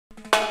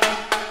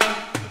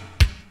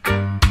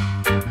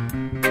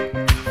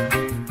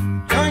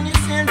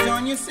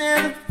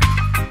cell.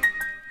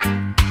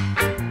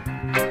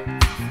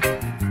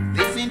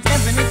 This ain't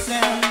heaven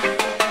itself.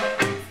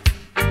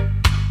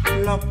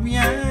 Locked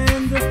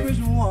behind the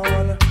prison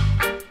wall.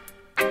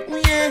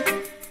 Oh yeah.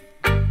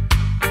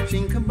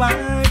 Think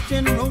about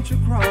and roach a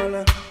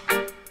crawler.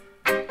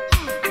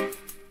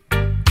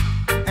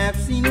 I've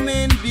seen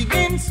men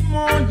begin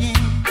small, yeah.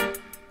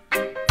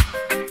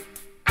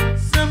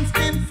 Some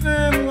stand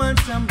firm while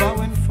some bow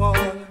and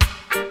fall.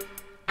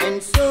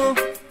 And so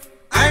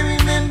I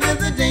remember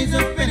the days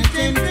of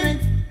penitentiary,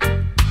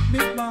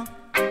 Big Bob,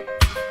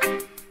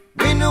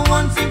 when no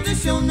one seemed to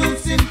show no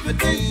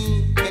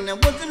sympathy, and I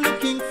wasn't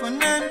looking for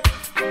none.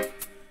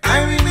 I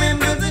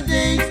remember the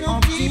days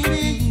of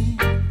TV.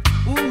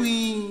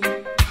 Ooh-wee.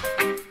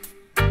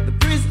 The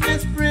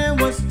prisoner's prayer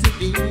was to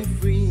be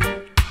free.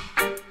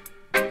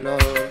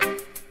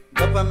 Lord,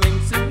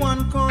 government said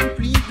one can't,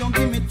 please don't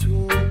give me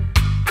two.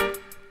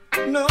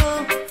 No,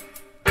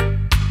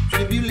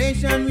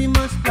 tribulation we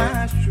must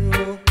pass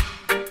through.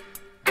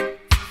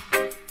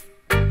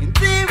 And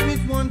there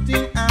is one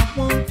thing I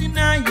won't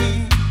deny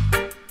it.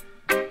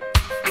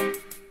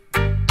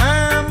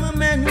 I'm a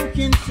man who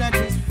can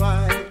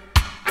satisfy.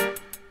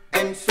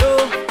 And so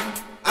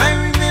I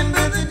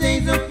remember the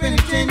days of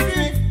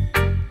penitentiary,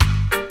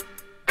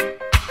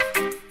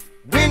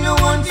 when no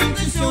one seemed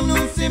to show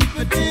no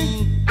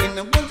sympathy, and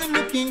I wasn't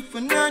looking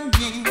for none,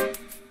 yeah.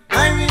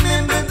 I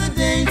remember the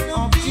days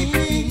of TV.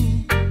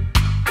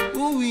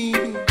 Ooh-wee.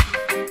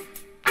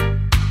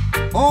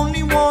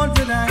 Only walls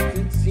that I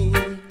could see.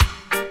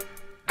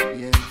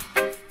 Yeah.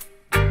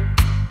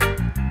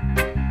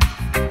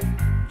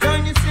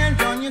 Join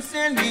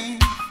yourself, yeah.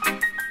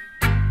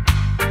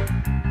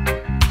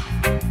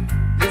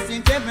 This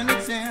ain't heaven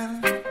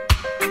itself.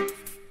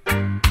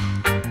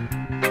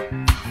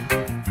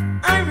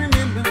 I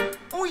remember,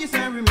 oh yes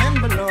I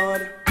remember,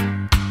 Lord.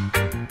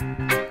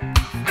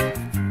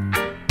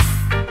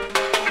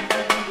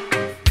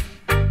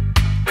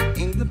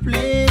 In the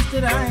place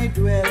that I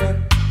dwell,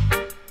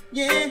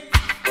 yeah,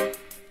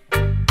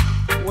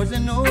 was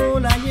an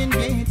old iron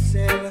gate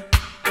cell.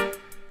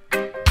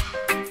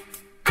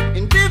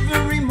 And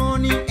every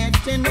morning at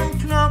 10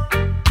 o'clock,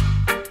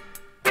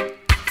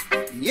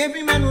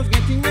 every man was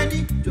getting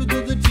ready to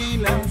do the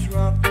jailhouse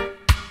rock.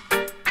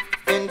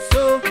 And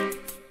so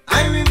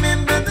I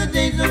remember the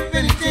days of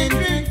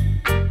penitentiary,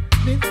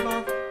 Big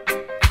Bob,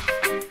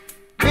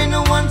 when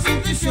no one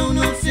seemed to show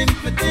no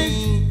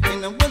sympathy,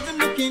 and I wasn't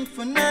looking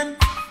for none.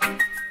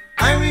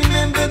 I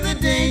remember the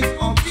days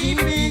of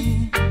TV.